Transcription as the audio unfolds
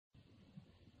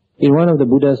In one of the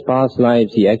Buddha's past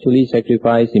lives, he actually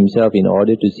sacrificed himself in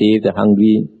order to save the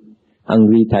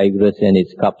hungry tigress and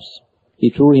its cubs.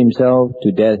 He threw himself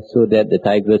to death so that the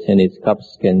tigress and its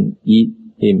cubs can eat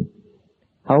him.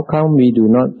 How come we do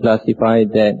not classify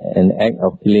that an act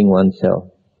of killing oneself?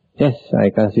 Yes,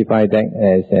 I classify that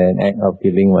as an act of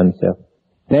killing oneself.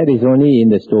 That is only in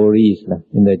the stories,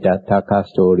 in the Jataka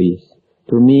stories.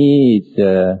 To me,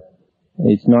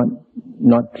 it's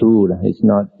not true. It's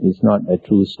not a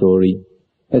true story.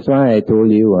 That's why I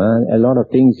told you, a lot of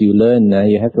things you learn,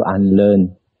 you have to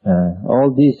unlearn.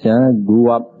 All this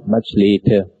grew up much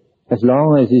later. As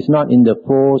long as it's not in the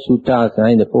 4 suttas,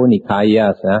 in the 4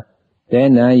 nikayas,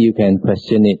 then you can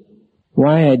question it.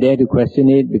 Why I dare to question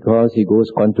it? Because it goes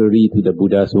contrary to the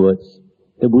Buddha's words.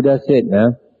 The Buddha said,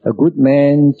 a good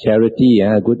man's charity,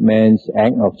 a good man's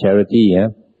act of charity,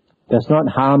 does not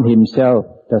harm himself,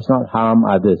 does not harm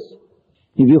others.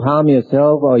 If you harm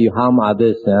yourself or you harm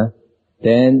others,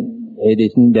 then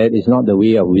that is not the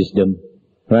way of wisdom,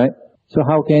 right? So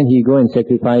how can he go and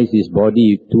sacrifice his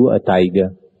body to a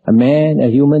tiger? A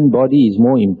human body is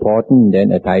more important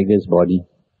than a tiger's body.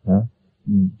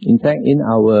 In fact, in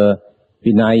our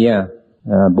Vinaya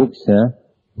books,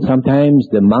 sometimes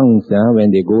the monks,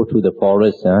 when they go to the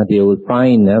forest, they will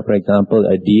find, for example,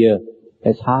 a deer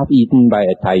that's half eaten by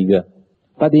a tiger.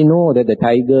 But they know that the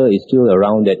tiger is still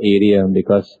around that area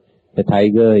because the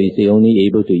tiger is only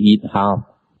able to eat half.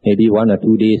 Maybe 1 or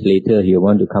 2 days later, he'll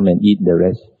want to come and eat the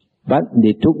rest. But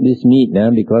they took this meat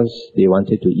because they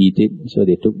wanted to eat it. So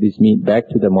they took this meat back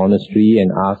to the monastery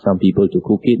and asked some people to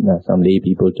cook it, some lay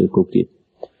people to cook it.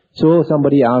 So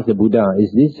somebody asked the Buddha,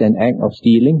 is this an act of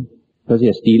stealing? Because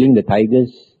you're stealing the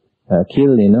tiger's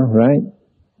kill, right?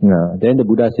 No. Then the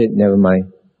Buddha said, never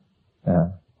mind.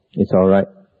 It's alright.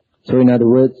 So in other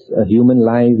words, a human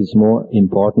life is more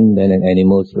important than an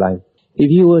animal's life. If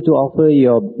you were to offer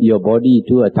your body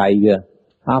to a tiger,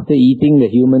 after eating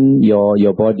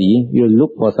your body, you'll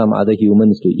look for some other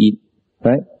humans to eat,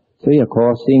 right? So you're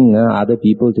causing other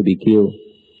people to be killed.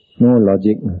 No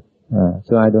logic.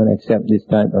 So I don't accept this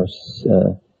type of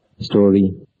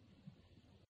story.